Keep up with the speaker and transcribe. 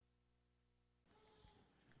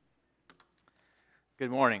Good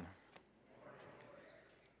morning.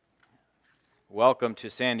 Welcome to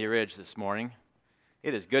Sandy Ridge this morning.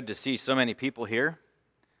 It is good to see so many people here.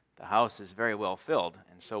 The house is very well filled,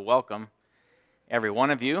 and so welcome every one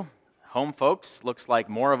of you. Home folks, looks like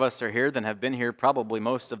more of us are here than have been here probably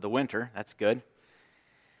most of the winter. That's good.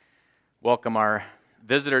 Welcome our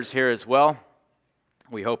visitors here as well.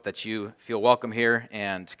 We hope that you feel welcome here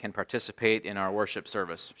and can participate in our worship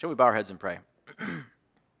service. Shall we bow our heads and pray?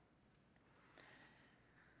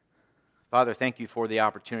 Father, thank you for the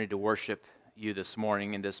opportunity to worship you this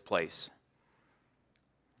morning in this place.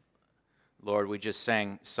 Lord, we just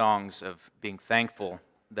sang songs of being thankful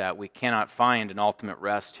that we cannot find an ultimate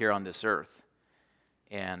rest here on this earth.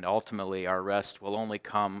 And ultimately, our rest will only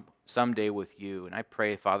come someday with you. And I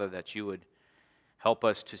pray, Father, that you would help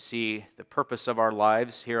us to see the purpose of our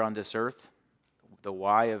lives here on this earth, the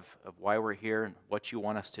why of why we're here and what you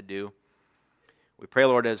want us to do. We pray,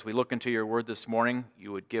 Lord, as we look into your word this morning,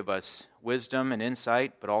 you would give us wisdom and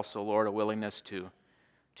insight, but also, Lord, a willingness to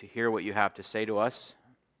hear what you have to say to us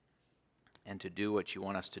and to do what you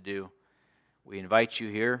want us to do. We invite you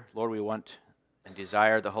here. Lord, we want and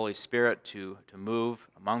desire the Holy Spirit to move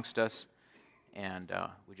amongst us. And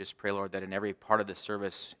we just pray, Lord, that in every part of the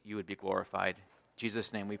service you would be glorified. In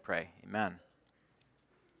Jesus' name we pray. Amen.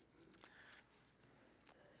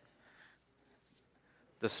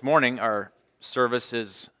 This morning, our service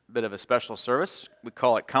is a bit of a special service. We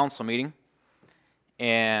call it council meeting.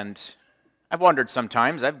 And I've wondered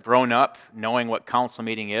sometimes, I've grown up knowing what council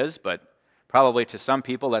meeting is, but probably to some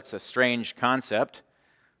people that's a strange concept.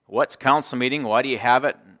 What's council meeting? Why do you have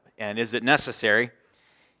it? And is it necessary?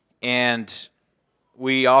 And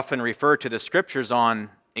we often refer to the scriptures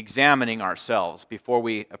on examining ourselves before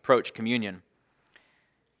we approach communion.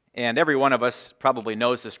 And every one of us probably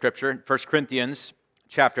knows the scripture. 1 Corinthians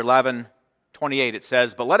chapter 11, 28, it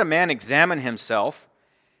says, "But let a man examine himself,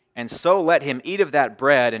 and so let him eat of that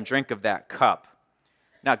bread and drink of that cup."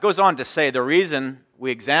 Now, it goes on to say the reason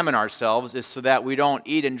we examine ourselves is so that we don't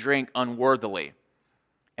eat and drink unworthily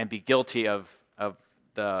and be guilty of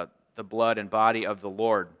the blood and body of the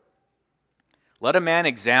Lord. Let a man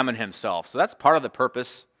examine himself. So that's part of the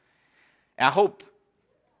purpose. I hope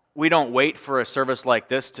we don't wait for a service like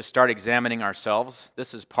this to start examining ourselves.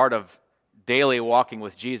 This is part of daily walking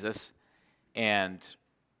with Jesus and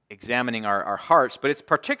examining our hearts, but it's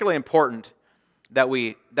particularly important that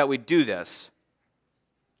we do this.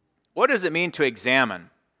 What does it mean to examine?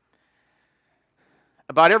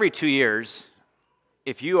 About every 2 years,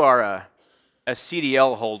 if you are a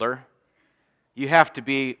CDL holder, you have to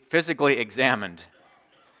be physically examined.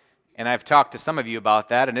 And I've talked to some of you about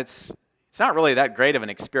that, and it's not really that great of an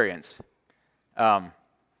experience.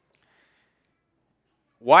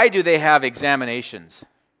 Why do they have examinations?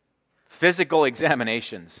 Physical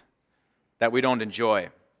examinations that we don't enjoy.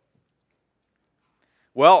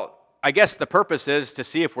 Well, I guess the purpose is to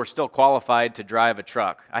see if we're still qualified to drive a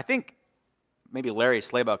truck. I think maybe Larry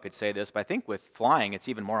Slabaugh could say this, but I think with flying it's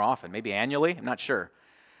even more often, maybe annually, I'm not sure.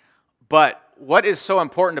 But what is so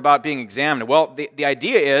important about being examined? Well, the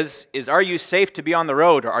idea is are you safe to be on the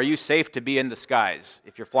road, or are you safe to be in the skies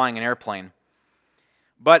if you're flying an airplane?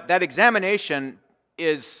 But that examination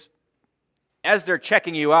is, as they're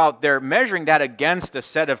checking you out, they're measuring that against a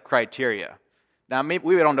set of criteria. Now, maybe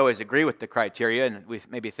we don't always agree with the criteria, and we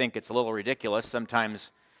maybe think it's a little ridiculous.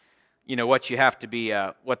 Sometimes, what you have to be,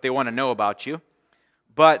 what they want to know about you.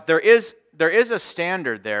 But there is a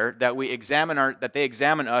standard there that they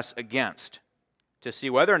examine us against to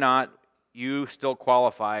see whether or not you still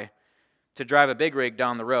qualify to drive a big rig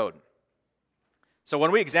down the road. So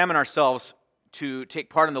when we examine ourselves to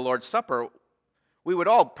take part in the Lord's Supper, we would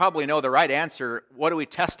all probably know the right answer. What do we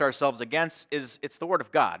test ourselves against? It's the Word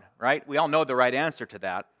of God, right? We all know the right answer to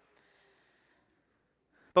that.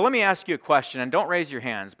 But let me ask you a question, and don't raise your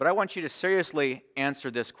hands, but I want you to seriously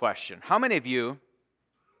answer this question. How many of you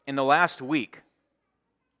in the last week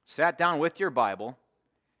sat down with your Bible,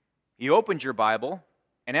 you opened your Bible,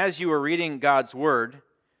 and as you were reading God's Word,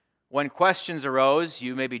 when questions arose,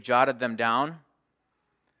 you maybe jotted them down,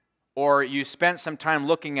 or you spent some time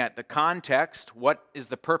looking at the context, what is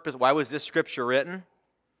the purpose, why was this scripture written?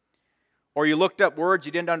 Or you looked up words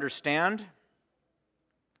you didn't understand?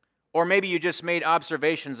 Or maybe you just made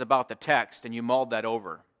observations about the text and you mulled that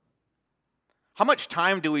over. How much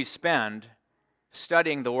time do we spend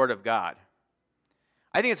studying the Word of God?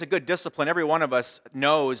 I think it's a good discipline. Every one of us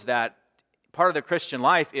knows that part of the Christian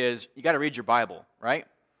life is you got to read your Bible, right?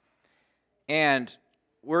 And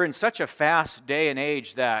we're in such a fast day and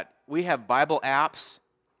age that we have Bible apps,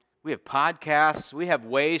 we have podcasts, we have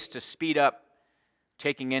ways to speed up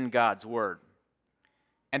taking in God's Word.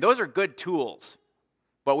 And those are good tools.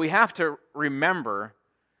 But we have to remember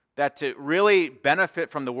that to really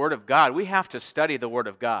benefit from the Word of God, we have to study the Word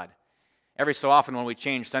of God. Every so often when we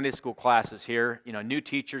change Sunday school classes here, new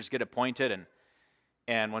teachers get appointed,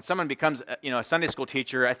 and when someone becomes a Sunday school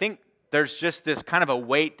teacher, I think there's just this kind of a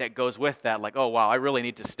weight that goes with that, like, oh wow, I really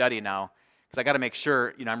need to study now because I got to make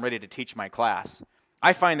sure I'm ready to teach my class.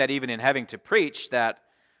 I find that even in having to preach that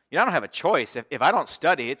I don't have a choice. If I don't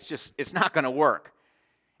study, it's not going to work.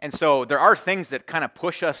 And so there are things that kind of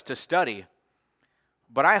push us to study,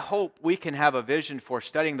 but I hope we can have a vision for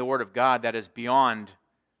studying the Word of God that is beyond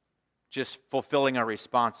just fulfilling a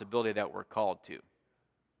responsibility that we're called to.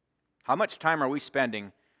 How much time are we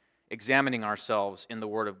spending examining ourselves in the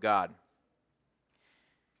Word of God?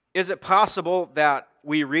 Is it possible that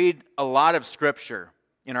we read a lot of Scripture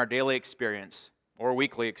in our daily experience or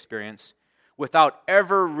weekly experience without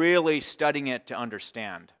ever really studying it to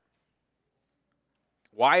understand?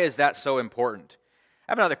 Why is that so important?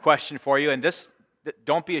 I have another question for you, and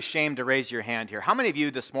don't be ashamed to raise your hand here. How many of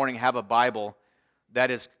you this morning have a Bible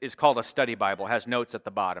that is called a study Bible, has notes at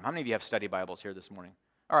the bottom? How many of you have study Bibles here this morning?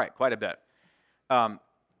 All right, quite a bit.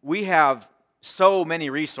 We have so many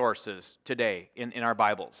resources today in our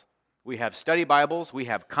Bibles. We have study Bibles, we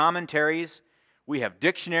have commentaries, we have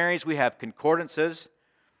dictionaries, we have concordances.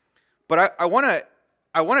 But I want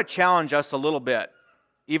to challenge us a little bit,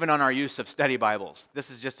 even on our use of study Bibles. This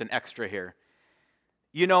is just an extra here.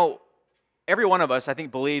 Every one of us, I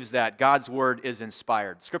think, believes that God's Word is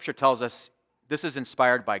inspired. Scripture tells us this is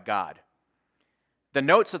inspired by God. The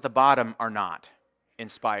notes at the bottom are not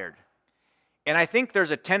inspired. And I think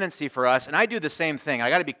there's a tendency for us, and I do the same thing. I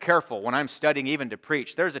got to be careful when I'm studying even to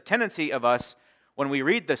preach. There's a tendency of us when we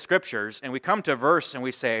read the Scriptures and we come to a verse and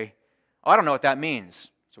we say, oh, I don't know what that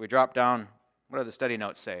means. So we drop down, what do the study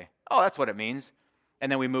notes say? Oh, that's what it means.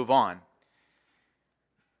 And then we move on.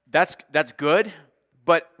 That's good,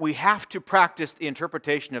 but we have to practice the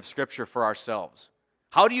interpretation of Scripture for ourselves.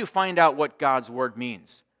 How do you find out what God's Word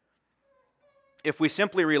means? If we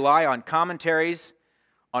simply rely on commentaries,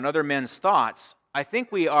 on other men's thoughts, I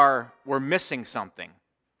think we're missing something.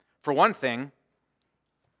 For one thing,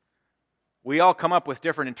 we all come up with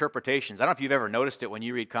different interpretations. I don't know if you've ever noticed it when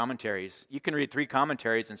you read commentaries. You can read 3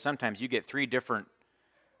 commentaries, and sometimes you get 3 different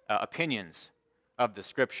opinions of the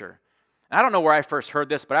Scripture. I don't know where I first heard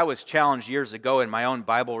this, but I was challenged years ago in my own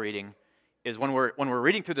Bible reading, is when we're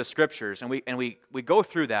reading through the Scriptures and we go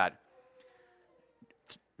through that,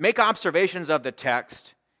 make observations of the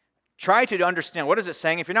text, try to understand what is it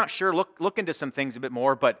saying. If you're not sure, look into some things a bit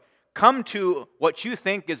more, but come to what you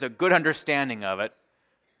think is a good understanding of it.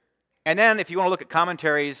 And then if you want to look at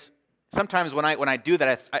commentaries, sometimes when I do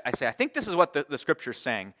that, I say, I think this is what the Scripture's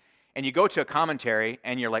saying. And you go to a commentary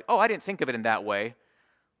and you're like, oh, I didn't think of it in that way.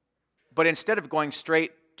 But instead of going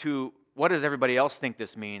straight to what does everybody else think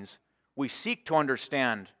this means, we seek to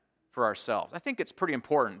understand for ourselves. I think it's pretty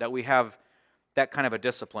important that we have that kind of a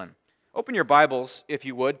discipline. Open your Bibles, if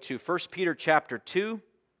you would, to 1 Peter chapter 2,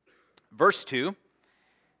 verse 2.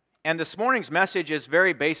 And this morning's message is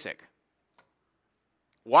very basic.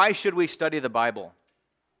 Why should we study the Bible?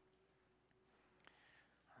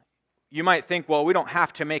 You might think, well, we don't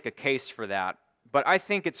have to make a case for that. But I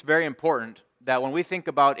think it's very important that when we think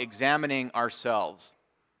about examining ourselves,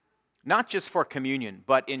 not just for communion,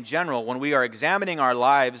 but in general, when we are examining our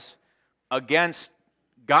lives against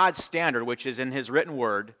God's standard, which is in His written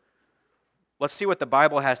word, let's see what the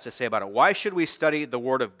Bible has to say about it. Why should we study the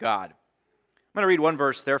Word of God? I'm going to read one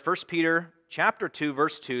verse there. 1 Peter chapter 2,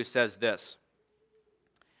 verse 2 says this.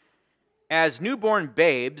 As newborn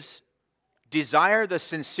babes, desire the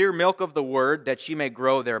sincere milk of the Word that ye may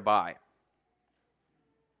grow thereby.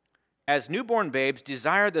 As newborn babes,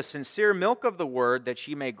 desire the sincere milk of the Word that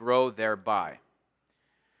ye may grow thereby.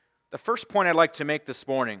 The first point I'd like to make this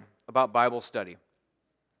morning about Bible study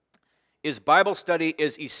is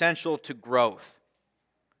essential to growth.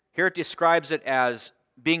 Here it describes it as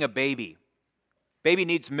being a baby. Baby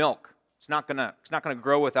needs milk. It's not gonna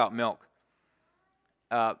grow without milk.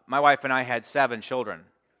 My wife and I had 7 children,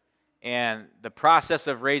 and the process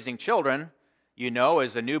of raising children,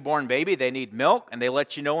 as a newborn baby, they need milk, and they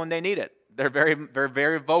let you know when they need it. They're very, very,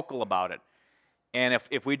 very vocal about it. And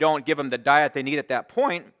if we don't give them the diet they need at that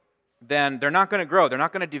point, then they're not going to grow. They're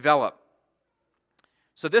not going to develop.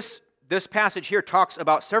 So this passage here talks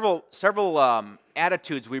about several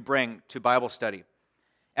attitudes we bring to Bible study.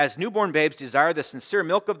 As newborn babes, desire the sincere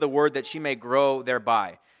milk of the Word that she may grow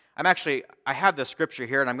thereby. I have the scripture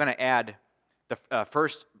here, and I'm going to add the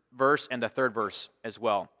first verse and the third verse as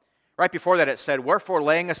well. Right before that it said, wherefore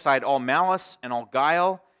laying aside all malice and all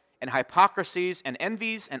guile and hypocrisies and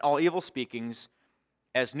envies and all evil speakings,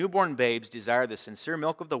 as newborn babes desire the sincere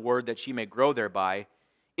milk of the word, that ye may grow thereby,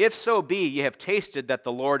 if so be ye have tasted that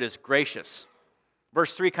the Lord is gracious.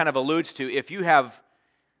 Verse 3 kind of alludes to, if you've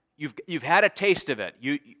had a taste of it,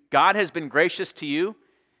 God has been gracious to you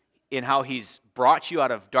in how he's brought you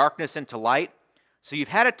out of darkness into light. So you've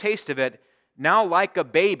had a taste of it. Now like a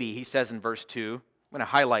baby, he says in verse 2, I'm going to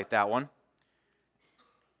highlight that one,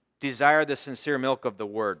 desire the sincere milk of the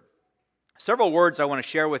word. Several words I want to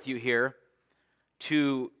share with you here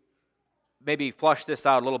to maybe flush this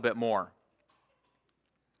out a little bit more,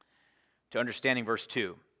 to understanding verse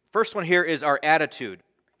 2. First one here is our attitude.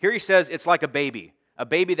 Here he says it's like a baby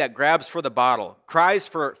that grabs for the bottle, cries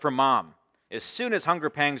for mom as soon as hunger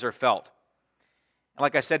pangs are felt. And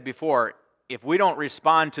like I said before, if we don't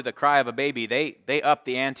respond to the cry of a baby, they up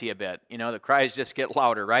the ante a bit. The cries just get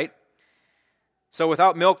louder, right? So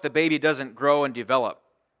without milk, the baby doesn't grow and develop.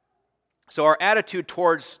 So our attitude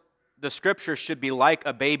towards the Scripture should be like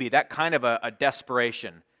a baby, that kind of a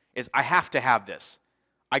desperation, is I have to have this.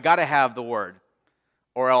 I got to have the Word,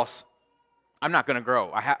 or else I'm not going to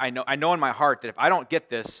grow. I know in my heart that if I don't get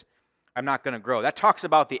this, I'm not going to grow. That talks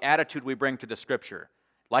about the attitude we bring to the Scripture,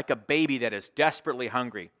 like a baby that is desperately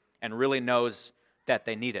hungry and really knows that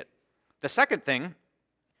they need it. The second thing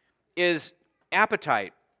is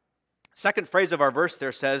appetite. Second phrase of our verse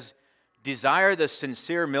there says, desire the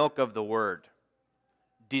sincere milk of the Word.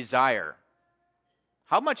 Desire.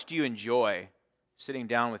 How much do you enjoy sitting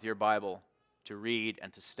down with your Bible to read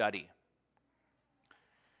and to study?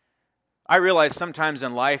 I realize sometimes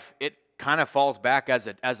in life it kind of falls back as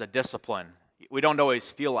a discipline. We don't always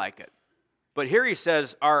feel like it. But here he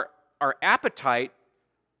says our appetite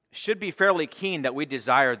should be fairly keen, that we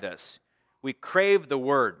desire this. We crave the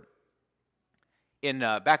Word.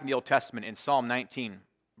 Back in the Old Testament, in Psalm 19,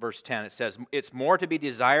 verse 10, it says, it's more to be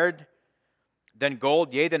desired than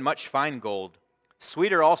gold, yea, than much fine gold,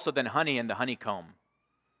 sweeter also than honey in the honeycomb.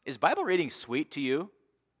 Is Bible reading sweet to you?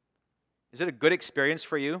 Is it a good experience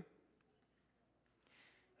for you?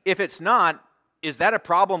 If it's not, is that a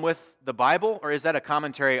problem with the Bible, or is that a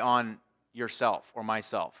commentary on yourself or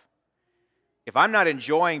myself? If I'm not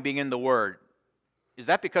enjoying being in the Word, is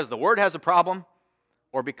that because the Word has a problem,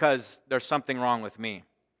 or because there's something wrong with me?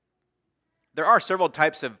 There are several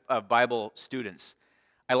types of Bible students.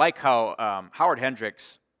 I like how Howard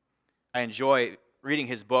Hendricks, I enjoy reading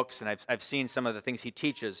his books, and I've seen some of the things he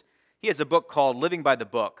teaches. He has a book called Living by the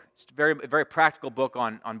Book. It's a very practical book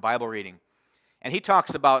on Bible reading. And he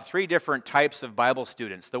talks about three different types of Bible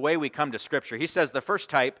students, the way we come to Scripture. He says the first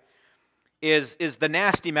type is the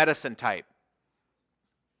nasty medicine type.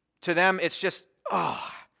 To them, it's just,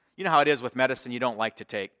 you know how it is with medicine you don't like to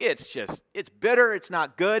take. It's bitter, it's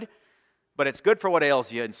not good, but it's good for what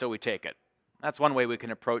ails you, and so we take it. That's one way we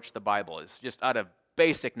can approach the Bible, is just out of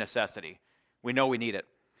basic necessity. We know we need it.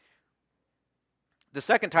 The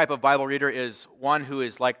second type of Bible reader is one who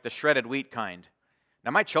is like the shredded wheat kind.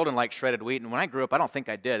 Now, my children like shredded wheat, and when I grew up, I don't think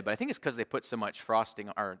I did, but I think it's because they put so much frosting,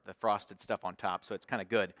 or the frosted stuff on top, so it's kind of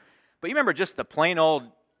good. But you remember just the plain old,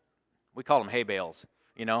 we call them hay bales,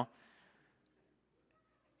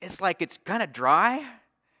 It's like it's kind of dry.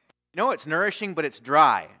 It's nourishing, but it's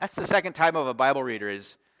dry. That's the second type of a Bible reader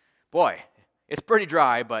is, boy, it's pretty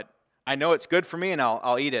dry, but I know it's good for me, and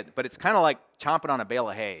I'll eat it. But it's kind of like chomping on a bale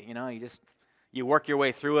of hay. You work your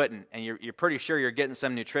way through it, and you're pretty sure you're getting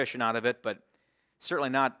some nutrition out of it, but certainly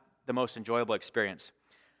not the most enjoyable experience.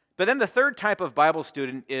 But then the third type of Bible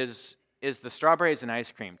student is the strawberries and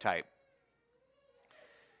ice cream type.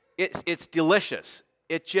 It's delicious.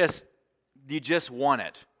 You just want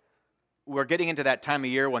it. We're getting into that time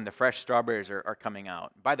of year when the fresh strawberries are coming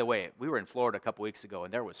out. By the way, we were in Florida a couple weeks ago,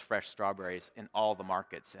 and there was fresh strawberries in all the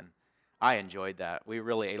markets, and I enjoyed that. We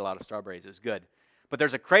really ate a lot of strawberries. It was good. But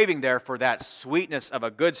there's a craving there for that sweetness of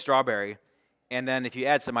a good strawberry, and then if you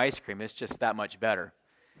add some ice cream, it's just that much better.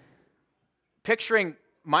 Picturing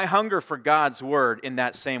my hunger for God's Word in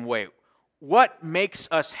that same way, what makes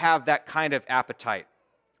us have that kind of appetite?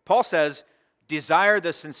 Paul says, desire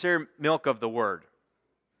the sincere milk of the Word.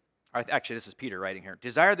 Actually, this is Peter writing here.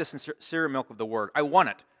 Desire the sincere milk of the Word. I want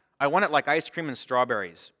it. I want it like ice cream and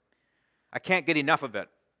strawberries. I can't get enough of it.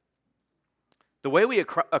 The way we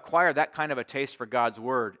acquire that kind of a taste for God's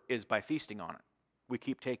Word is by feasting on it. We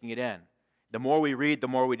keep taking it in. The more we read, the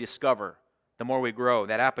more we discover, the more we grow.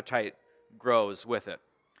 That appetite grows with it.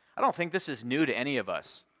 I don't think this is new to any of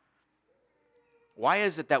us. Why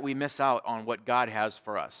is it that we miss out on what God has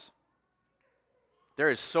for us? There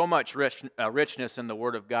is so much richness in the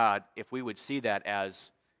Word of God if we would see that as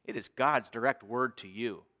it is God's direct word to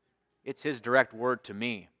you. It's His direct word to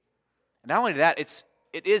me. And not only that,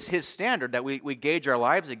 it is His standard that we gauge our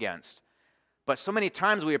lives against. But so many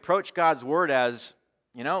times we approach God's Word as,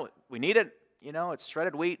 we need it, it's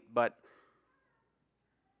shredded wheat, but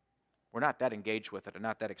we're not that engaged with it and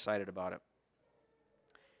not that excited about it.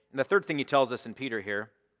 And the third thing he tells us in Peter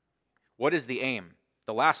here, what is the aim?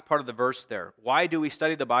 The last part of the verse there. Why do we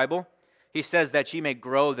study the Bible? He says that ye may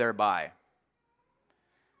grow thereby.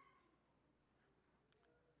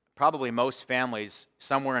 Probably most families,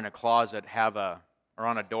 somewhere in a closet or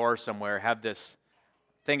on a door somewhere, have this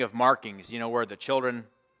thing of markings, where the children,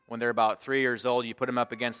 when they're about 3 years old, you put them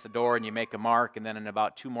up against the door and you make a mark, and then in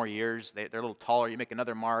about 2 more years, they're a little taller, you make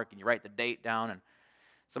another mark and you write the date down, and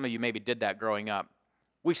some of you maybe did that growing up.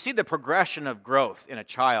 We see the progression of growth in a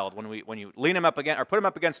child when you lean them up against, or put them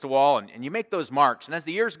up against a wall and you make those marks, and as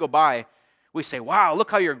the years go by, we say, wow,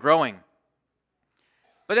 look how you're growing.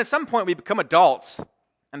 But at some point we become adults,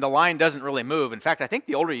 and the line doesn't really move. In fact, I think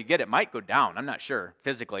the older you get, it might go down. I'm not sure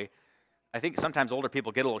physically. I think sometimes older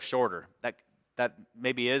people get a little shorter. That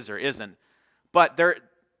maybe is or isn't. But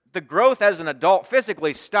the growth as an adult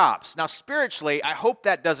physically stops. Now, spiritually, I hope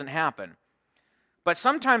that doesn't happen. But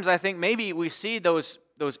sometimes I think maybe we see those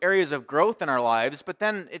areas of growth in our lives, but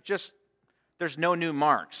then there's no new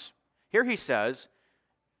marks. Here he says,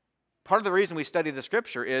 part of the reason we study the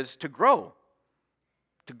Scripture is to grow.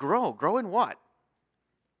 To grow. Grow in what?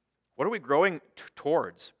 What are we growing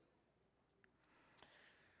towards?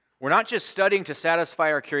 We're not just studying to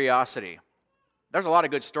satisfy our curiosity. There's a lot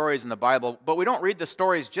of good stories in the Bible, but we don't read the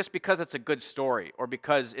stories just because it's a good story or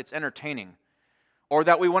because it's entertaining or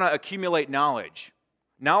that we want to accumulate knowledge.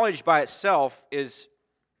 Knowledge by itself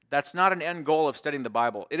that's not an end goal of studying the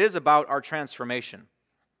Bible. It is about our transformation.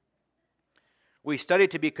 We study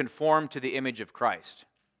to be conformed to the image of Christ.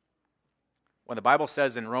 When the Bible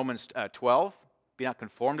says in Romans 12, be not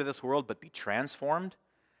conformed to this world, but be transformed,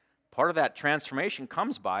 part of that transformation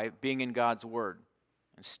comes by being in God's Word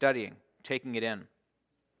and studying, taking it in.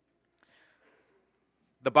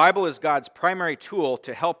 The Bible is God's primary tool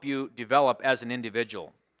to help you develop as an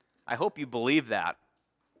individual. I hope you believe that.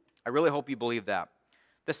 I really hope you believe that.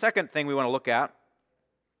 The second thing we want to look at,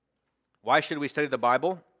 why should we study the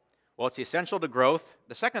Bible? Well, it's essential to growth.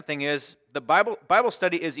 The second thing is the Bible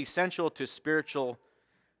study is essential to spiritual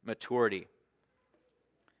maturity.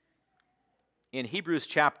 In Hebrews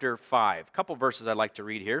chapter 5, a couple verses I'd like to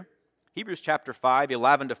read here. Hebrews chapter 5,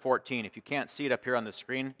 11 to 14. If you can't see it up here on the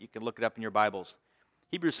screen, you can look it up in your Bibles.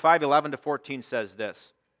 Hebrews 5, 11 to 14 says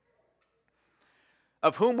this,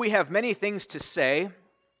 of whom we have many things to say,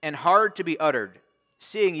 and hard to be uttered,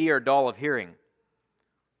 seeing ye are dull of hearing.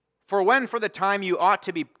 For when for the time you ought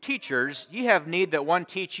to be teachers, ye have need that one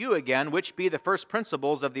teach you again, which be the first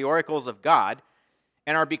principles of the oracles of God,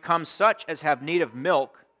 and are become such as have need of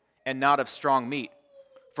milk, and not of strong meat.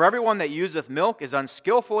 For everyone that useth milk is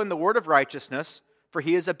unskillful in the word of righteousness, for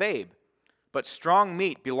he is a babe. But strong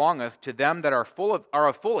meat belongeth to them that are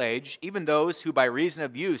of full age, even those who by reason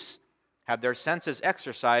of use have their senses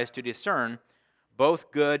exercised to discern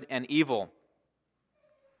both good and evil.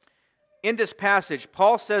 In this passage,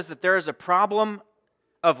 Paul says that there is a problem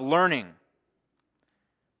of learning.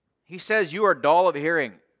 He says you are dull of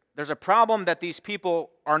hearing. There's a problem that these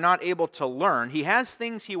people are not able to learn. He has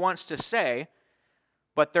things he wants to say,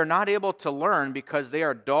 but they're not able to learn because they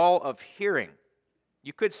are dull of hearing.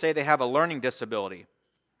 You could say they have a learning disability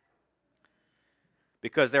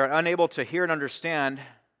because they're unable to hear and understand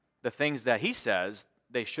the things that he says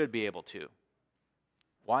they should be able to.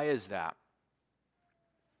 Why is that?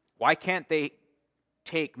 Why can't they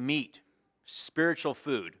take meat, spiritual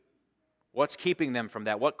food? What's keeping them from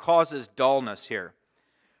that? What causes dullness here?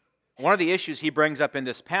 One of the issues he brings up in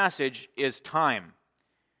this passage is time.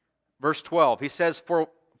 Verse 12, he says, For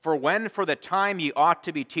when for the time ye ought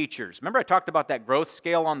to be teachers. Remember I talked about that growth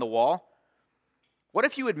scale on the wall? What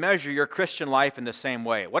if you would measure your Christian life in the same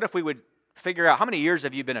way? What if we would figure out how many years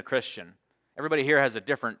have you been a Christian? Everybody here has a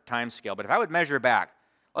different time scale, but if I would measure back,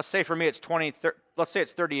 let's say for me it's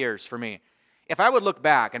 30 years for me. If I would look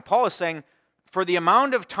back, and Paul is saying, for the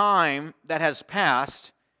amount of time that has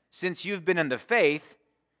passed since you've been in the faith,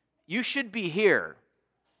 you should be here.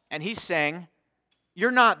 And he's saying, you're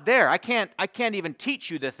not there. I can't even teach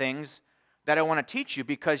you the things that I want to teach you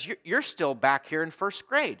because you're still back here in first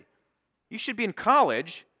grade. You should be in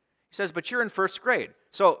college. He says, but you're in first grade.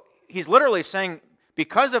 So he's literally saying,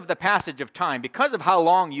 because of the passage of time, because of how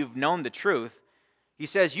long you've known the truth, he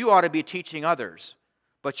says you ought to be teaching others,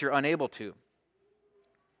 but you're unable to.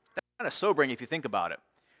 That's kind of sobering if you think about it.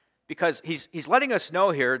 Because he's letting us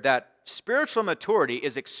know here that spiritual maturity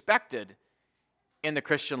is expected in the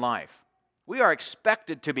Christian life. We are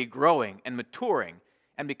expected to be growing and maturing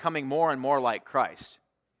and becoming more and more like Christ.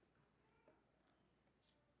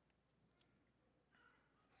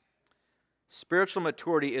 Spiritual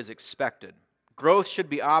maturity is expected. Growth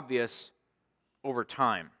should be obvious over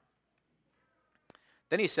time.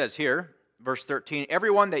 Then he says here, verse 13,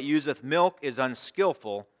 everyone that useth milk is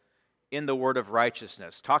unskillful in the word of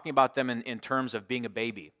righteousness. Talking about them in terms of being a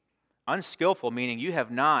baby. Unskillful meaning you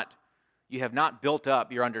have not built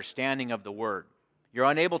up your understanding of the word. You're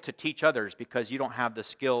unable to teach others because you don't have the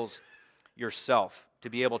skills yourself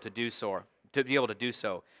to be able to do so.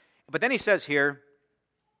 But then he says here,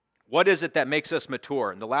 what is it that makes us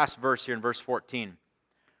mature? In the last verse here in verse 14,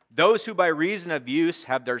 those who by reason of use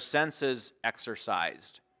have their senses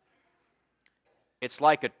exercised. It's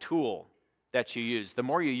like a tool that you use. The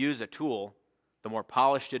more you use a tool, the more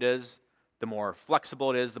polished it is, the more flexible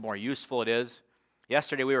it is, the more useful it is.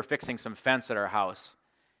 Yesterday we were fixing some fence at our house,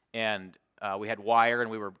 and we had wire, and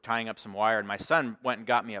we were tying up some wire, and my son went and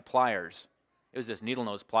got me a pliers. It was this needle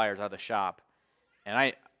nose pliers out of the shop.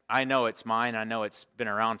 And I know it's mine, I know it's been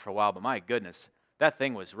around for a while, but my goodness, that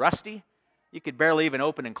thing was rusty. You could barely even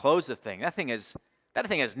open and close the thing. That thing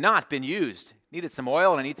has not been used. Needed some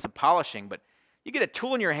oil and it needs some polishing, but you get a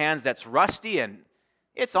tool in your hands that's rusty and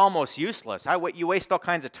it's almost useless. You waste all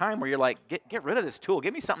kinds of time where you're like, get rid of this tool.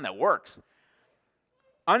 Give me something that works.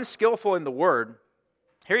 Unskillful in the word,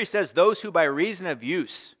 here he says, those who by reason of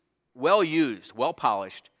use, well used, well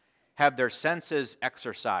polished, have their senses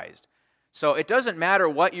exercised. So it doesn't matter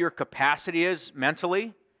what your capacity is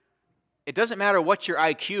mentally. It doesn't matter what your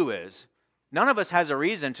IQ is. None of us has a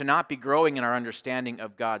reason to not be growing in our understanding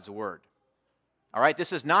of God's word. All right?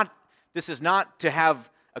 This is not to have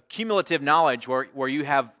a cumulative knowledge where you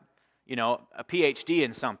have, a PhD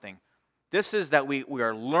in something. This is that we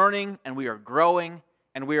are learning and we are growing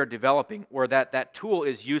and we are developing, where that tool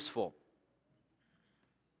is useful.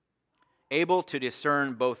 Able to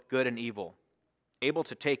discern both good and evil. Able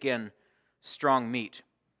to take in strong meat.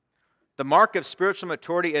 The mark of spiritual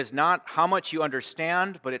maturity is not how much you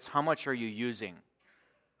understand, but it's how much are you using.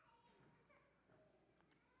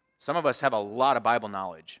 Some of us have a lot of Bible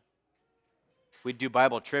knowledge. If we do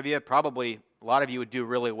Bible trivia, probably a lot of you would do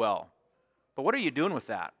really well. But what are you doing with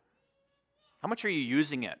that? How much are you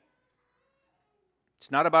using it? It's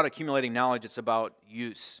not about accumulating knowledge, it's about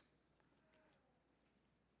use.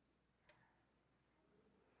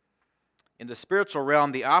 In the spiritual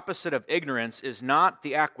realm, the opposite of ignorance is not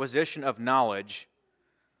the acquisition of knowledge,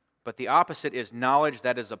 but the opposite is knowledge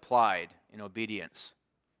that is applied in obedience.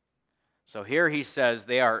 So here he says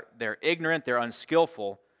they're ignorant, they're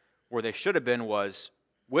unskillful. Where they should have been was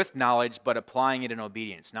with knowledge, but applying it in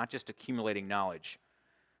obedience, not just accumulating knowledge.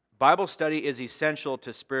 Bible study is essential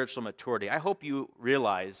to spiritual maturity. I hope you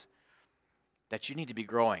realize that you need to be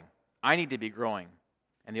growing. I need to be growing.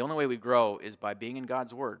 And the only way we grow is by being in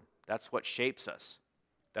God's Word. That's what shapes us.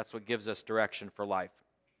 That's what gives us direction for life.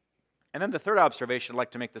 And then the third observation I'd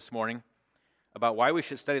like to make this morning about why we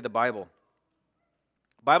should study the Bible.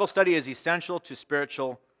 Bible study is essential to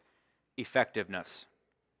spiritual effectiveness.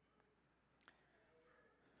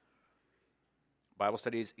 Bible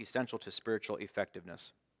study is essential to spiritual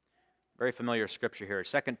effectiveness. Very familiar scripture here.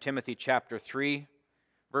 2 Timothy chapter 3,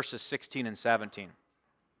 verses 16 and 17.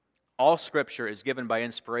 All scripture is given by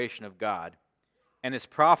inspiration of God and is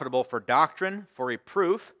profitable for doctrine, for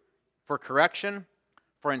reproof, for correction,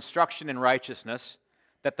 for instruction in righteousness,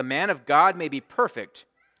 that the man of God may be perfect,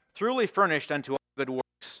 thoroughly furnished unto all good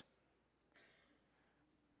works.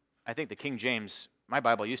 I think the King James, my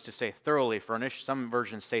Bible used to say thoroughly furnished. Some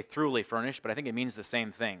versions say thoroughly furnished, but I think it means the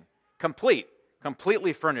same thing. Complete,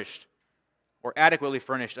 completely furnished, or adequately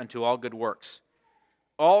furnished unto all good works.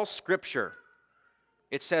 All Scripture.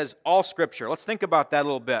 It says all Scripture. Let's think about that a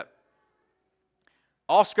little bit.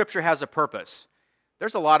 All Scripture has a purpose.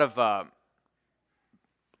 There's a lot of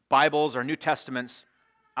Bibles or New Testaments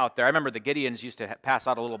out there. I remember the Gideons used to pass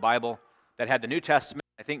out a little Bible that had the New Testament,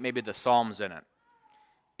 I think maybe the Psalms in it.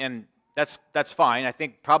 And that's fine. I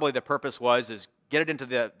think probably the purpose is get it into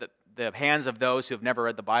the hands of those who have never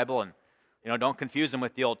read the Bible, and don't confuse them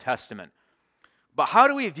with the Old Testament. But how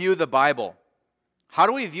do we view the Bible? How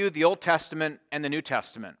do we view the Old Testament and the New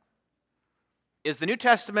Testament? Is the New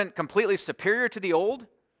Testament completely superior to the Old?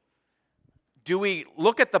 Do we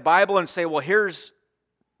look at the Bible and say, well, here's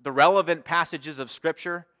the relevant passages of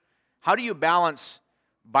Scripture? How do you balance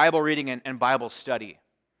Bible reading and Bible study?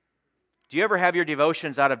 Do you ever have your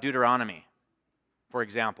devotions out of Deuteronomy, for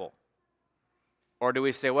example? Or do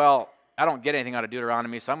we say, well, I don't get anything out of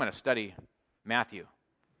Deuteronomy, so I'm going to study Matthew?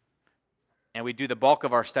 And we do the bulk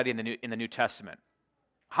of our study in the New Testament.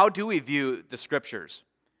 How do we view the Scriptures?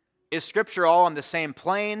 Is Scripture all on the same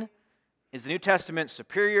plane? Is the New Testament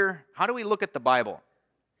superior? How do we look at the Bible?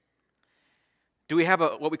 Do we have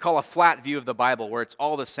what we call a flat view of the Bible, where it's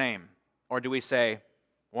all the same? Or do we say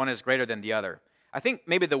one is greater than the other? I think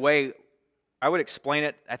maybe the way I would explain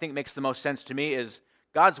it, I think makes the most sense to me, is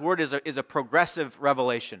God's Word is a progressive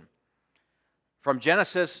revelation. From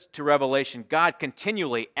Genesis to Revelation, God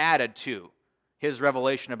continually added to His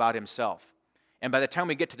revelation about Himself. And by the time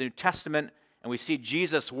we get to the New Testament and we see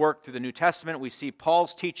Jesus work through the New Testament, we see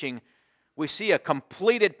Paul's teaching, we see a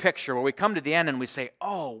completed picture where we come to the end and we say,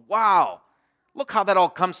 oh, wow, look how that all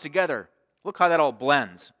comes together. Look how that all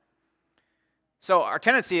blends. So our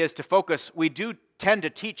tendency is to focus, we do tend to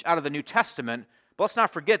teach out of the New Testament, but let's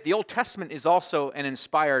not forget the Old Testament is also an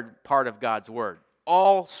inspired part of God's Word.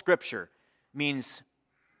 All Scripture means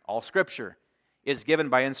all Scripture is given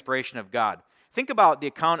by inspiration of God. Think about the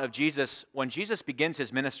account of Jesus. When Jesus begins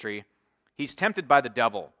His ministry, He's tempted by the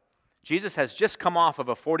devil. Jesus has just come off of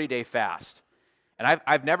a 40-day fast. And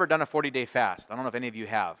I've never done a 40-day fast. I don't know if any of you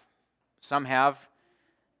have. Some have.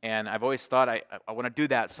 And I've always thought I want to do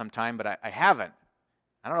that sometime, but I haven't.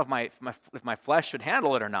 I don't know if my flesh should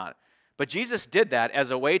handle it or not. But Jesus did that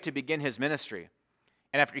as a way to begin His ministry.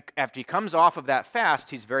 And after he comes off of that fast,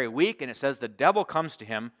 he's very weak, and it says the devil comes to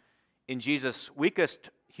him in Jesus' weakest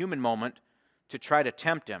human moment to try to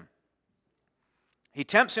tempt him. He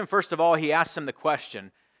tempts him, first of all, he asks him the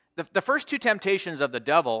question. The first two temptations of the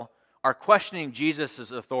devil are questioning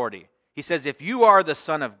Jesus' authority. He says, if you are the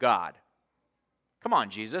Son of God, come on,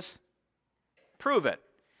 Jesus, prove it.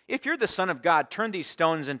 If you're the Son of God, turn these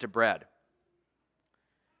stones into bread.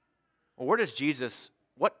 Well, where does Jesus,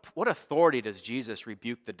 what authority does Jesus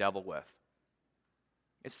rebuke the devil with?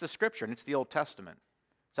 It's the Scripture, and it's the Old Testament.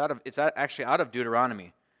 It's actually out of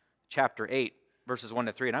Deuteronomy chapter 8, verses 1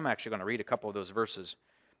 to 3, and I'm actually going to read a couple of those verses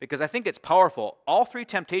because I think it's powerful. All three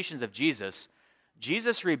temptations of Jesus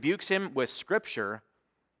rebukes him with Scripture,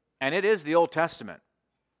 and it is the Old Testament.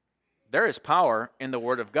 There is power in the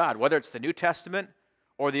Word of God, whether it's the New Testament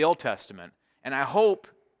or the Old Testament. And I hope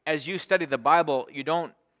as you study the Bible, you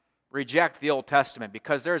don't reject the Old Testament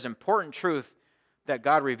because there's important truth that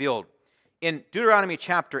God revealed. In Deuteronomy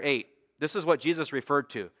chapter 8, this is what Jesus referred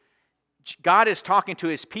to. God is talking to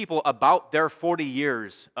His people about their 40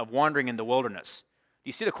 years of wandering in the wilderness. Do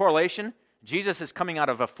you see the correlation? Jesus is coming out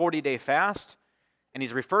of a 40-day fast, and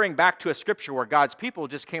He's referring back to a scripture where God's people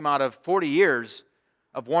just came out of 40 years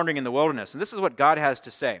of wandering in the wilderness. And this is what God has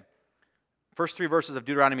to say. First three verses of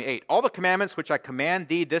Deuteronomy 8. All the commandments which I command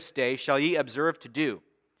thee this day shall ye observe to do,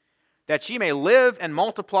 that ye may live and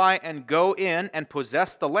multiply and go in and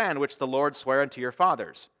possess the land which the Lord sware unto your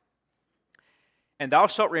fathers. And thou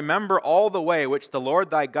shalt remember all the way which the Lord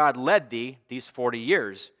thy God led thee these 40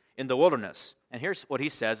 years in the wilderness. And here's what He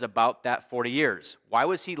says about that 40 years. Why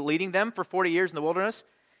was He leading them for 40 years in the wilderness?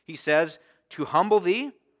 He says, to humble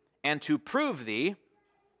thee and to prove thee,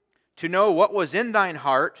 to know what was in thine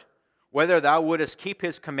heart, whether thou wouldest keep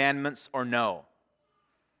His commandments or no.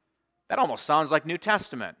 That almost sounds like New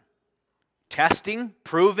Testament. Testing,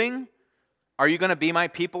 proving, are you going to be my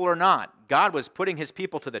people or not? God was putting His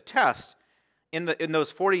people to the test in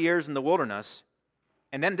those 40 years in the wilderness.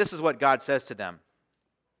 And then this is what God says to them.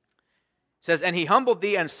 It says, and He humbled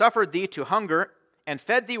thee and suffered thee to hunger and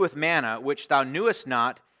fed thee with manna, which thou knewest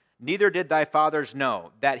not, neither did thy fathers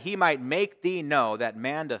know, that He might make thee know that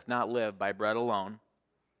man doth not live by bread alone,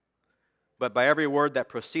 but by every word that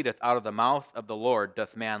proceedeth out of the mouth of the Lord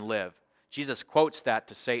doth man live. Jesus quotes that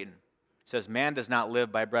to Satan. He says, man does not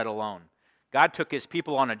live by bread alone. God took His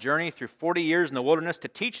people on a journey through 40 years in the wilderness to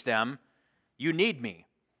teach them, you need me.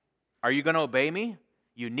 Are you going to obey me?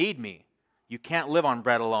 You need me. You can't live on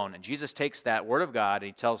bread alone. And Jesus takes that word of God and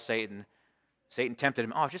He tells Satan tempted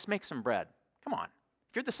Him, just make some bread. Come on.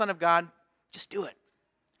 If you're the Son of God, just do it.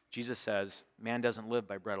 Jesus says, man doesn't live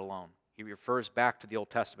by bread alone. He refers back to the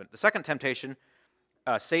Old Testament. The second temptation,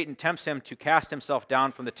 Satan tempts him to cast himself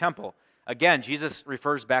down from the temple. Again, Jesus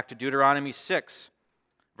refers back to Deuteronomy 6,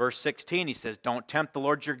 verse 16. He says, don't tempt the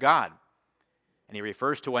Lord your God. And He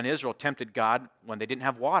refers to when Israel tempted God when they didn't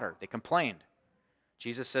have water. They complained.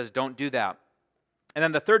 Jesus says, don't do that. And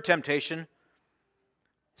then the third temptation,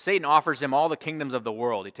 Satan offers him all the kingdoms of the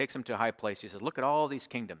world. He takes him to a high place. He says, look at all these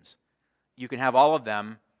kingdoms. You can have all of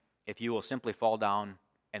them if you will simply fall down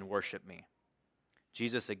and worship me.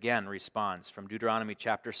 Jesus again responds from Deuteronomy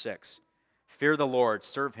chapter 6. Fear the Lord,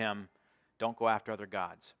 serve Him, don't go after other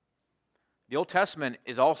gods. The Old Testament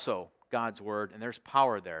is also God's Word, and there's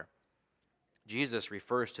power there. Jesus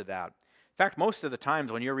refers to that. In fact, most of the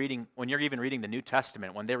times when you're even reading the New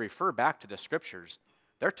Testament, when they refer back to the Scriptures,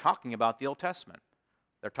 they're talking about the Old Testament.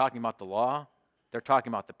 They're talking about the law. They're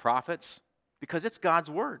talking about the prophets, because it's God's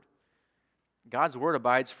Word. God's Word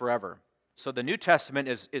abides forever. So the New Testament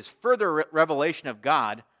is further revelation of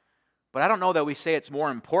God But I don't know that we say it's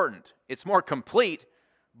more important. It's more complete,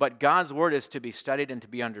 but God's Word is to be studied and to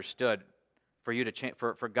be understood for you to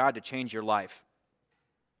for God to change your life.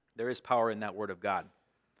 There is power in that Word of God.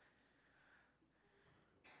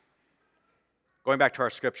 Going back to our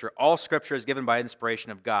Scripture, all Scripture is given by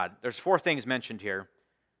inspiration of God. There's 4 things mentioned here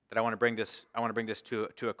that I want to bring this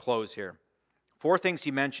to a close here. 4 things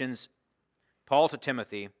he mentions, Paul to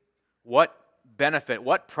Timothy. What benefit,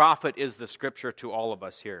 what profit is the Scripture to all of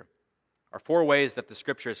us here? Are 4 ways that the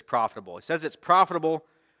Scripture is profitable. He says it's profitable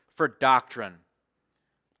for doctrine.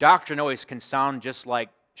 Doctrine always can sound just like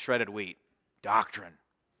shredded wheat. Doctrine.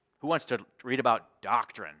 Who wants to read about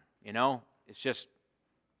doctrine? You know, it's just,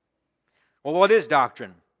 well, what is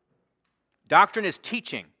doctrine? Doctrine is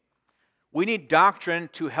teaching. We need doctrine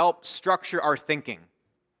to help structure our thinking.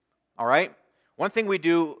 All right? One thing we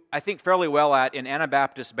do, I think, fairly well at in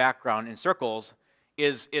Anabaptist background in circles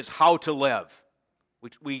is how to live.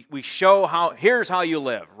 We show here's how you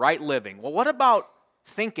live, right living. Well, what about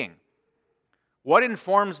thinking? What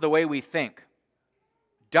informs the way we think?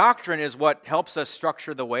 Doctrine is what helps us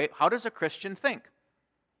structure the way. How does a Christian think?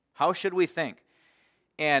 How should we think?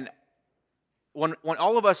 And when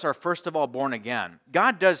all of us are first of all born again,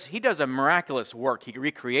 He does a miraculous work. He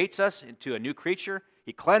recreates us into a new creature.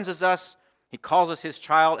 He cleanses us. He calls us His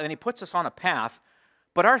child, and He puts us on a path.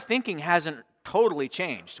 But our thinking hasn't totally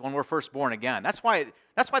changed when we're first born again. That's why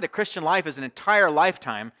the Christian life is an entire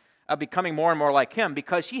lifetime of becoming more and more like Him,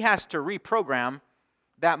 because He has to reprogram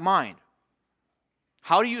that mind.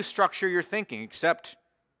 How do you structure your thinking? Except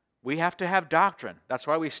we have to have doctrine. That's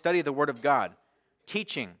why we study the Word of God.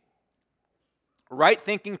 Teaching. Right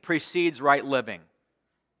thinking precedes right living.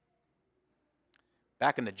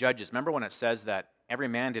 Back in the Judges, remember when it says that every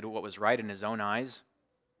man did what was right in his own eyes?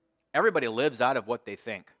 Everybody lives out of what they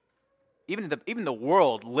think. Even the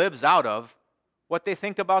world lives out of what they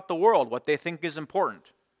think about the world, what they think is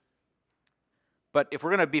important. But if we're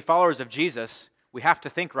going to be followers of Jesus, we have to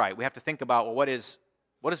think right. We have to think about, well,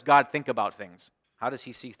 what does God think about things? How does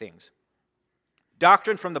He see things?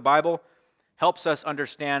 Doctrine from the Bible helps us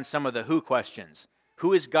understand some of the who questions.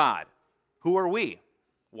 Who is God? Who are we?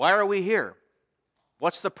 Why are we here?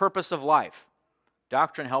 What's the purpose of life?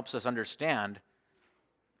 Doctrine helps us understand,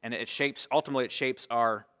 and ultimately it shapes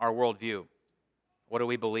our worldview. What do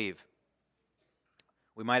we believe?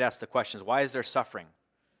 We might ask the questions, why is there suffering?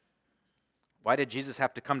 Why did Jesus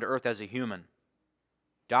have to come to earth as a human?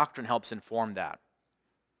 Doctrine helps inform that.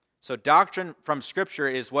 So doctrine from Scripture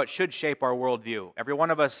is what should shape our worldview. Every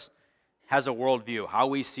one of us has a worldview, how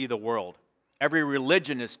we see the world. Every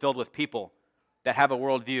religion is filled with people that have a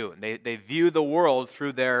worldview. They view the world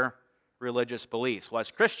through their religious beliefs. Well,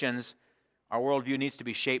 as Christians, our worldview needs to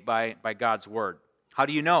be shaped by God's Word. How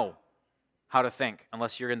do you know how to think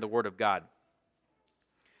unless you're in the Word of God?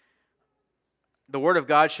 The Word of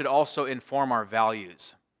God should also inform our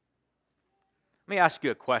values. Let me ask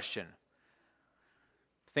you a question.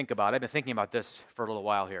 Think about it. I've been thinking about this for a little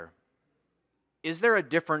while here. Is there a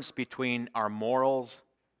difference between our morals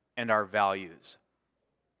and our values?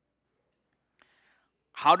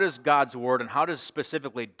 How does God's Word and how does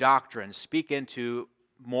specifically doctrine speak into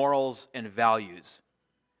morals and values?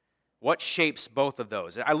 What shapes both of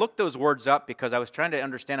those? I looked those words up because I was trying to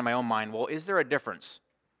understand in my own mind, well, is there a difference?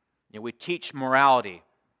 We teach morality.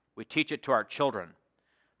 We teach it to our children.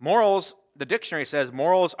 Morals, the dictionary says,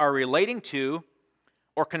 morals are relating to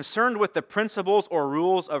or concerned with the principles or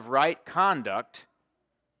rules of right conduct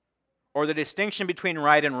or the distinction between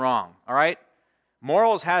right and wrong. All right?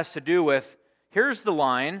 Morals has to do with, here's the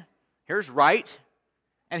line, here's right,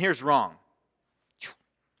 and here's wrong.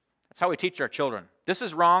 That's how we teach our children. This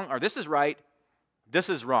is wrong, or this is right, this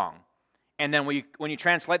is wrong. And then when you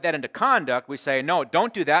translate that into conduct, we say, no,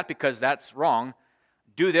 don't do that because that's wrong.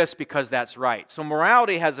 Do this because that's right. So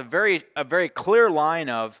morality has a very clear line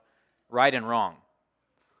of right and wrong.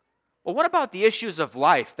 Well, what about the issues of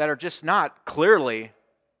life that are just not clearly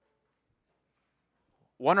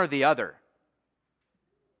one or the other?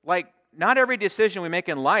 Like, not every decision we make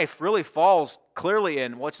in life really falls clearly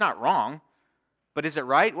in, well, it's not wrong, but is it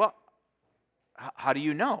right? Well, how do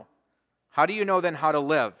you know? How do you know then how to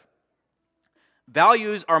live?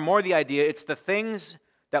 Values are more the idea, it's the things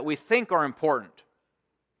that we think are important.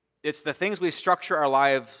 It's the things we structure our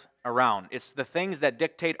lives around. It's the things that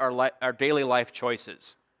dictate our daily life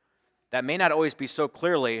choices that may not always be so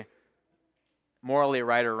clearly morally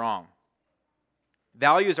right or wrong.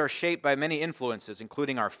 Values are shaped by many influences,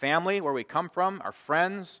 including our family, where we come from, our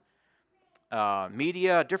friends,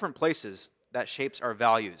 media, different places that shapes our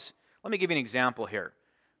values. Let me give you an example here.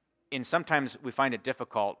 And sometimes we find it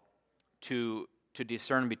difficult to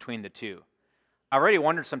discern between the two. I already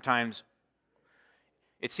wondered sometimes.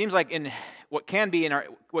 It seems like in what can be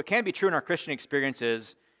true in our Christian experience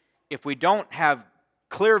is if we don't have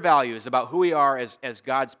clear values about who we are as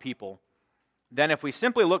God's people, then if we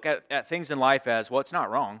simply look at things in life as, well, it's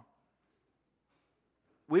not wrong,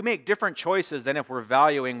 we make different choices than if we're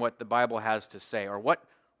valuing what the Bible has to say or what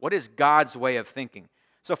is God's way of thinking.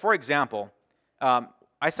 So, for example,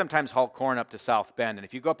 I sometimes haul corn up to South Bend, and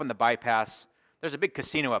if you go up on the bypass, there's a big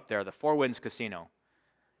casino up there, the Four Winds Casino,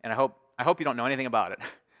 and I hope you don't know anything about it,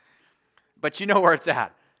 but you know where it's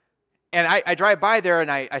at. And I drive by there, and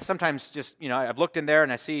I sometimes just, I've looked in there,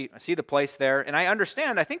 and I see the place there, and I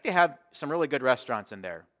understand, I think they have some really good restaurants in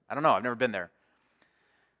there. I don't know, I've never been there.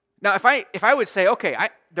 Now, if I would say, okay,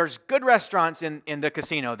 there's good restaurants in the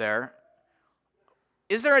casino there,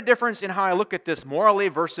 is there a difference in how I look at this morally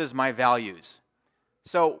versus my values?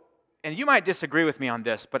 So, and you might disagree with me on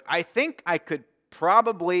this, but I think I could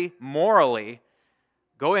probably morally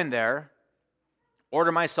go in there,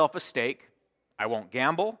 order myself a steak. I won't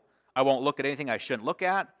gamble. I won't look at anything I shouldn't look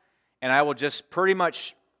at. And I will just pretty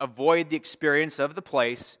much avoid the experience of the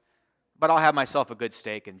place, but I'll have myself a good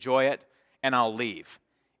steak, enjoy it, and I'll leave.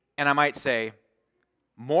 And I might say,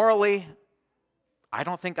 morally, I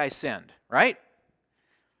don't think I sinned, right?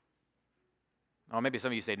 Oh, maybe some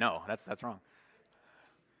of you say, no, that's wrong.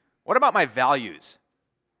 What about my values?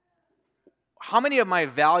 How many of my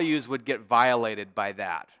values would get violated by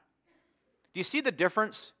that? Do you see the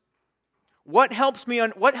difference? What helps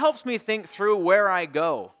me think through where I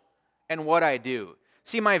go and what I do?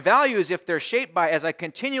 See, my values, if they're shaped by, as I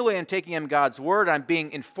continually am taking in God's word, I'm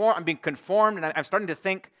being informed, I'm being conformed, and I'm starting to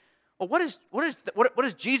think, well, what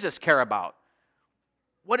does Jesus care about?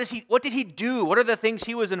 What did he do? What are the things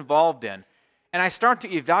he was involved in? And I start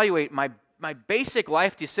to evaluate my basic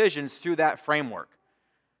life decisions through that framework.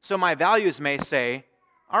 So my values may say,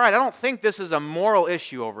 all right, I don't think this is a moral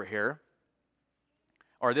issue over here.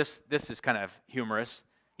 Or this is kind of humorous.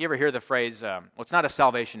 You ever hear the phrase, well, it's not a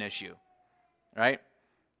salvation issue, right?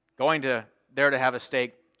 Going there to have a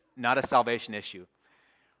steak, not a salvation issue.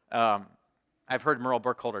 I've heard Merle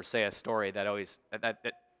Burkholder say a story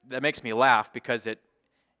that makes me laugh because it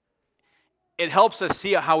helps us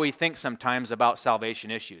see how we think sometimes about salvation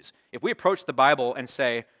issues. If we approach the Bible and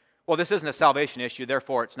say, well, this isn't a salvation issue,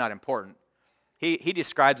 therefore it's not important. He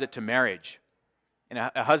describes it to marriage and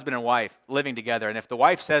a husband and wife living together. And if the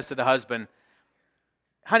wife says to the husband,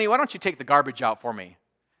 honey, why don't you take the garbage out for me?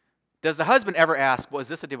 Does the husband ever ask, well, is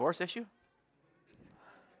this a divorce issue?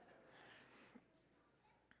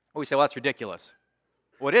 We say, well, that's ridiculous.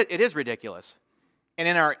 Well, it is ridiculous. And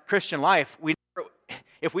in our Christian life,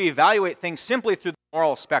 if we evaluate things simply through the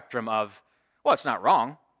moral spectrum of, well, it's not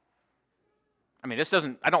wrong. I mean,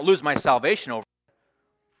 I don't lose my salvation over it.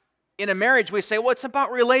 In a marriage, we say, well, it's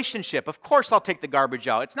about relationship. Of course I'll take the garbage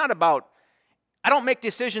out. It's not about, I don't make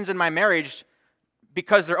decisions in my marriage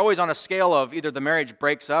because they're always on a scale of either the marriage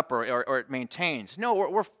breaks up or it maintains. No,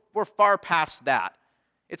 we're far past that.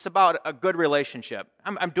 It's about a good relationship.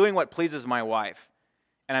 I'm doing what pleases my wife,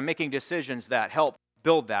 and I'm making decisions that help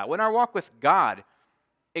build that. When I walk with God,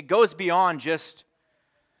 it goes beyond just,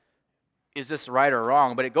 is this right or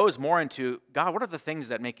wrong? But it goes more into, God, what are the things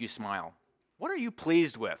that make you smile? What are you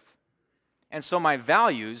pleased with? And so my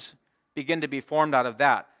values begin to be formed out of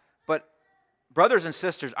that. But brothers and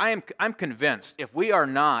sisters, I'm convinced if we are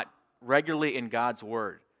not regularly in God's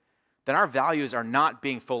Word, then our values are not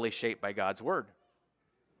being fully shaped by God's Word.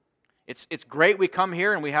 It's great we come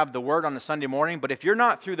here and we have the Word on a Sunday morning, but if you're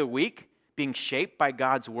not through the week being shaped by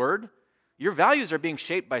God's Word, your values are being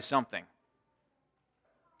shaped by something.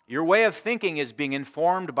 Your way of thinking is being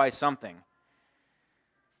informed by something.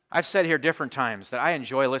 I've said here different times that I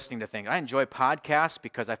enjoy listening to things. I enjoy podcasts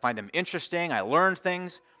because I find them interesting. I learn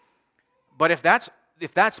things. But if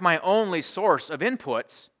that's my only source of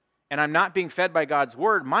inputs and I'm not being fed by God's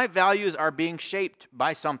Word, my values are being shaped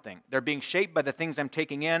by something. They're being shaped by the things I'm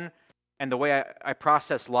taking in, and the way I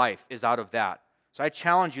process life is out of that. So I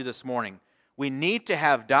challenge you this morning. We need to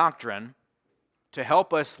have doctrine to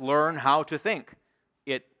help us learn how to think.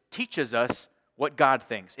 It teaches us what God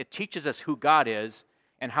thinks. It teaches us who God is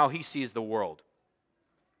and how He sees the world.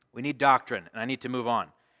 We need doctrine, and I need to move on.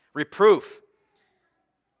 Reproof.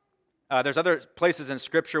 There's other places in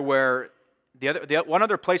Scripture where one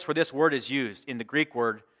other place where this word is used in the Greek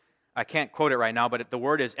word. I can't quote it right now, but the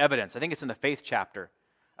word is evidence. I think it's in the faith chapter.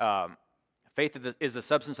 Faith is the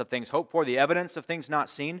substance of things hoped for, the evidence of things not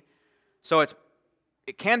seen. So it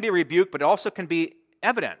can be rebuke, but it also can be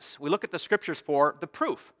evidence. We look at the Scriptures for the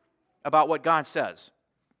proof about what God says.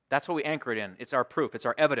 That's what we anchor it in. It's our proof. It's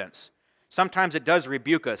our evidence. Sometimes it does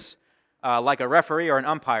rebuke us. like a referee or an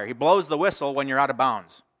umpire. He blows the whistle when you're out of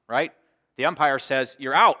bounds, right? The umpire says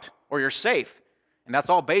you're out or you're safe. And that's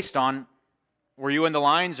all based on, were you in the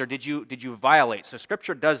lines or did you violate? So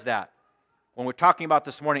Scripture does that. When we're talking about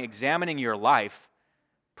this morning, examining your life,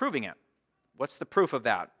 proving it. What's the proof of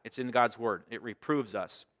that? It's in God's Word. It reproves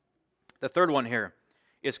us. The third one here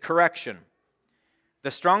is correction.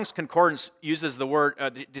 The Strong's Concordance uses the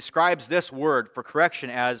word, describes this word for correction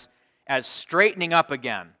as straightening up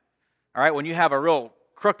again. All right, when you have a real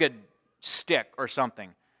crooked stick or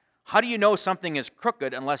something, how do you know something is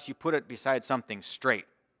crooked unless you put it beside something straight?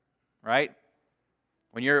 Right?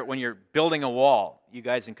 When you're building a wall, you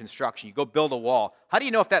guys in construction, you go build a wall. How do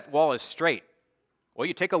you know if that wall is straight? Well,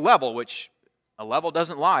 you take a level, which a level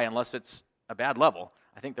doesn't lie unless it's a bad level.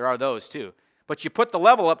 I think there are those too. But you put the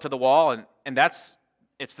level up to the wall, and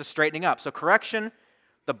it's the straightening up. So correction,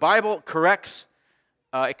 the Bible corrects,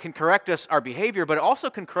 it can correct us, our behavior, but it also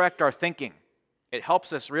can correct our thinking. It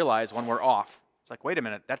helps us realize when we're off. It's like, wait a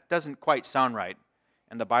minute, that doesn't quite sound right.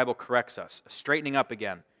 And the Bible corrects us, straightening up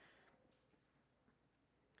again.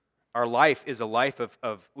 Our life is a life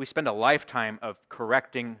of we spend a lifetime of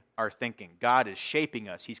correcting our thinking. God is shaping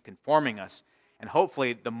us. He's conforming us. And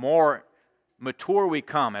hopefully, the more mature we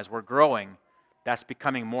come as we're growing, that's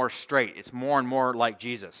becoming more straight. It's more and more like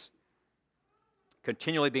Jesus.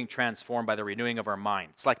 Continually being transformed by the renewing of our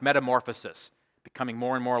mind. It's like metamorphosis, becoming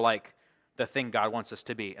more and more like the thing God wants us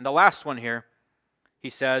to be. And the last one here, he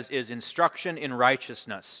says, is instruction in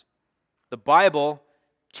righteousness. The Bible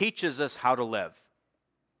teaches us how to live.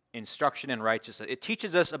 Instruction in righteousness. It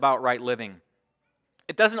teaches us about right living.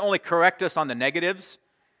 It doesn't only correct us on the negatives,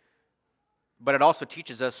 but it also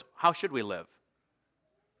teaches us how should we live?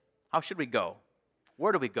 How should we go?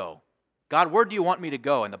 Where do we go? God, where do you want me to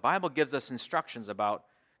go? And the Bible gives us instructions about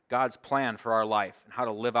God's plan for our life and how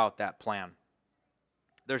to live out that plan.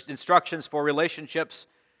 There's instructions for relationships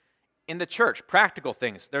in the church, practical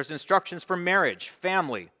things. There's instructions for marriage,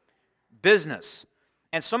 family, business.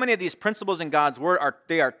 And so many of these principles in God's Word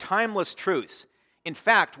are timeless truths. In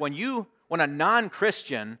fact, when a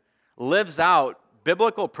non-Christian lives out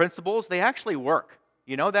biblical principles, they actually work.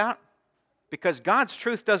 You know that? Because God's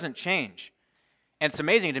truth doesn't change. And it's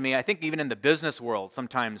amazing to me, I think even in the business world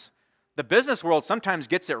sometimes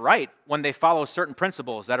gets it right when they follow certain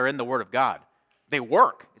principles that are in the Word of God. They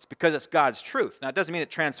work. It's because it's God's truth. Now, it doesn't mean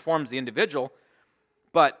it transforms the individual,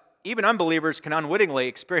 but even unbelievers can unwittingly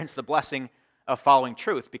experience the blessing of following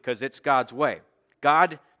truth because it's God's way.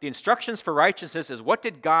 The instructions for righteousness is, what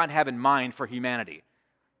did God have in mind for humanity?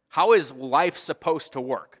 How is life supposed to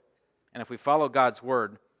work? And if we follow God's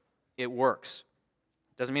Word, it works.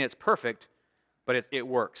 Doesn't mean it's perfect, but it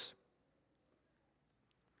works.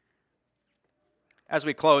 As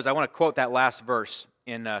we close, I want to quote that last verse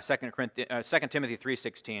in 2 Timothy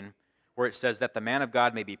 3:16, where it says that the man of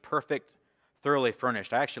God may be perfect, thoroughly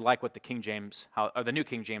furnished. I actually like what the New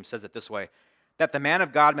King James says it this way, that the man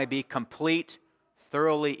of God may be complete,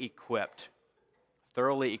 thoroughly equipped.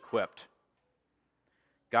 Thoroughly equipped.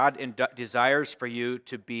 God desires for you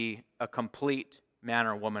to be a complete man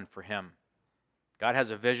or woman for Him. God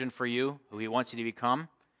has a vision for you, who He wants you to become.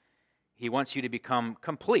 He wants you to become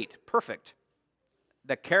complete, perfect.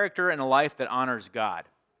 The character and a life that honors God.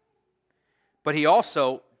 But He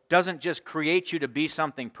also doesn't just create you to be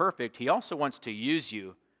something perfect. He also wants to use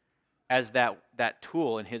you as that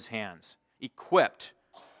tool in His hands. Equipped.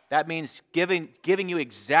 That means giving you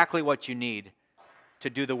exactly what you need to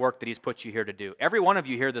do the work that He's put you here to do. Every one of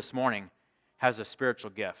you here this morning has a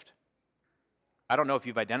spiritual gift. I don't know if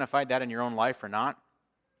you've identified that in your own life or not.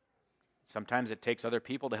 Sometimes it takes other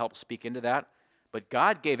people to help speak into that. But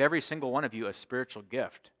God gave every single one of you a spiritual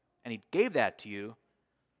gift. And He gave that to you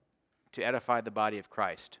to edify the body of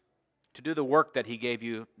Christ, to do the work that He gave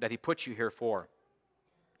you, that He put you here for.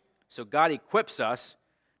 So God equips us,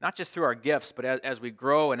 not just through our gifts, but as we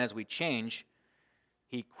grow and as we change,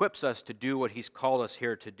 He equips us to do what He's called us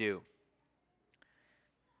here to do.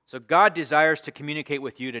 So God desires to communicate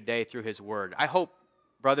with you today through His Word. I hope,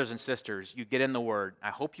 brothers and sisters, you get in the Word. I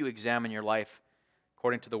hope you examine your life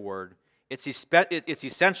according to the Word. It's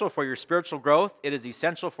essential for your spiritual growth. It is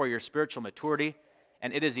essential for your spiritual maturity.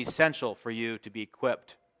 And it is essential for you to be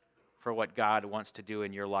equipped for what God wants to do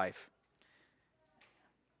in your life.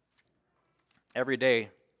 Every day,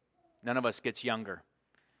 none of us gets younger.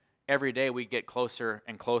 Every day we get closer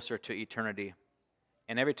and closer to eternity.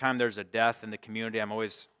 And every time there's a death in the community, I'm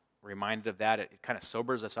always reminded of that. It kind of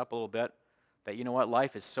sobers us up a little bit. That, you know what,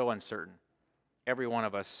 life is so uncertain. Every one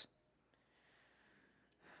of us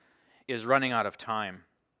is running out of time.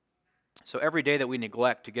 So every day that we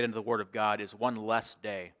neglect to get into the Word of God is one less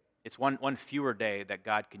day It's one fewer day that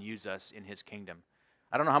God can use us in his kingdom.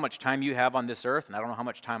 I don't know how much time you have on this earth, and I don't know how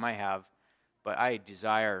much time I have, but I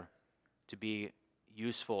desire to be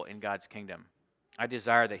useful in God's kingdom. I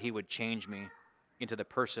desire that he would change me into the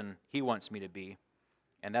person he wants me to be,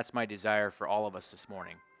 and that's my desire for all of us this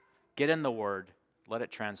morning. Get in the Word. Let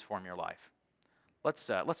it transform your life.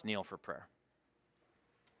 Let's kneel for prayer.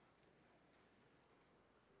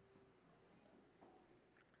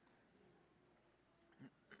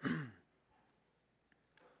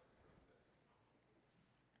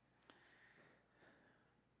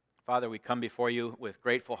 Father, we come before you with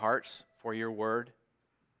grateful hearts for your word.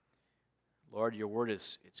 Lord, your word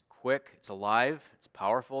it's quick, it's alive, it's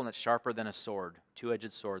powerful, and it's sharper than a sword,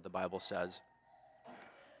 two-edged sword, the Bible says.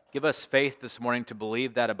 Give us faith this morning to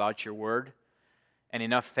believe that about your word, and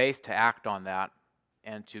enough faith to act on that,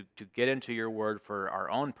 and to get into your word for our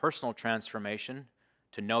own personal transformation,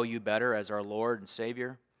 to know you better as our Lord and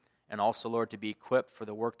Savior, and also, Lord, to be equipped for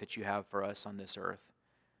the work that you have for us on this earth.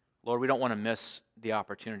 Lord, we don't want to miss the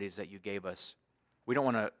opportunities that you gave us. We don't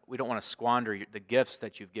want to squander the gifts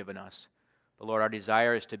that you've given us. But Lord, our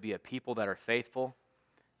desire is to be a people that are faithful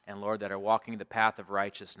and, Lord, that are walking the path of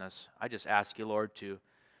righteousness. I just ask you, Lord, to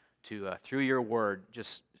through your word,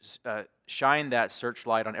 just shine that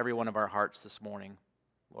searchlight on every one of our hearts this morning.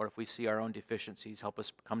 Lord, if we see our own deficiencies, help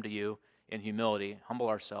us come to you in humility, humble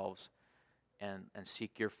ourselves, and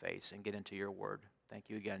seek your face and get into your word. Thank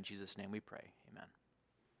you again. In Jesus' name we pray. Amen.